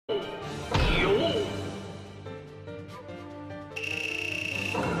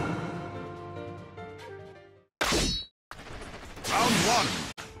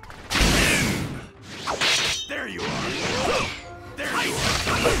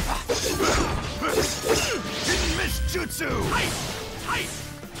Jutsu!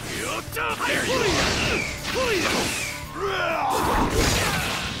 There you are!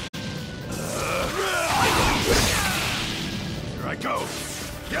 Here I go!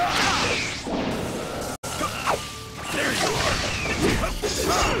 There you are!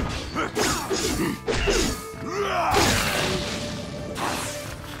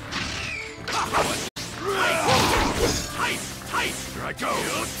 Here I go!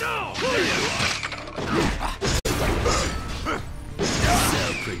 There you are! So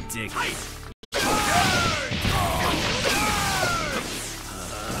predictable.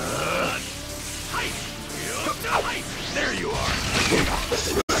 There you are!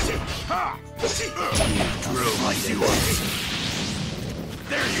 Drill like you are!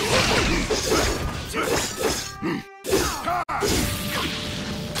 There you are!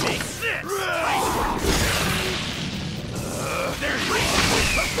 Take this! There you are!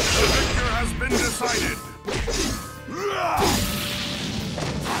 The victor has been decided!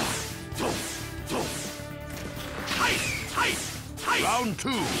 Round 2,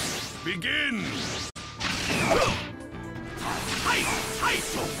 begin!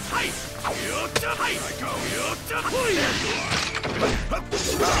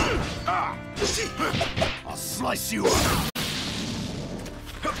 I'll slice you up!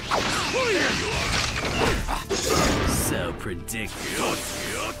 There you are! So predictable.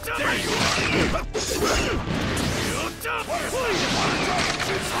 There you are!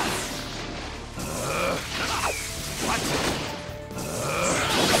 What?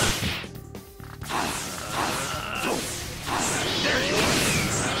 There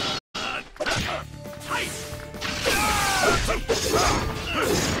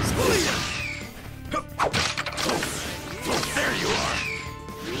you are!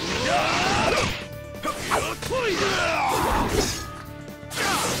 There you are!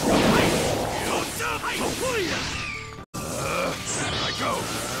 I go!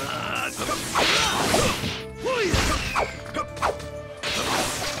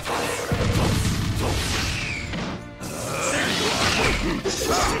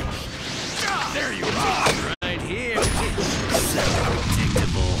 There you are! Right here! So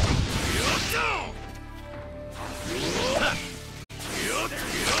predictable! Here I go!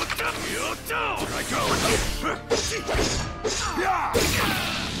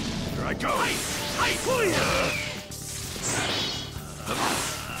 Here I go!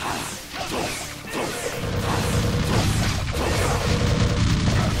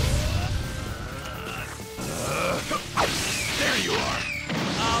 There you are!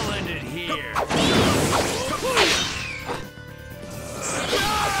 I'll end it here!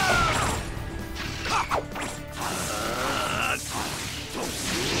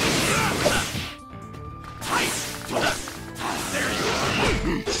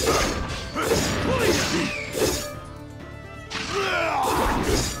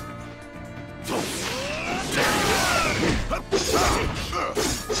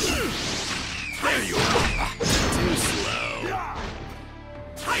 There you are! There you are! Too slow!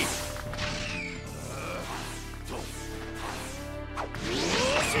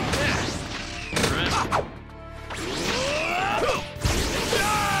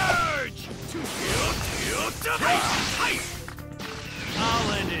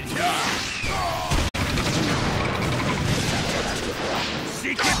 I'll end it here!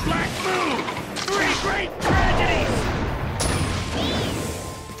 Secret Black Move! 3 great tragedies!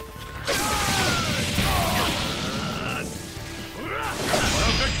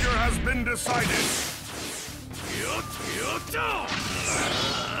 The victor has been decided!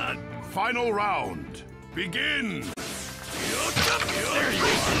 Final round, begin! There you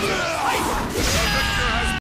are!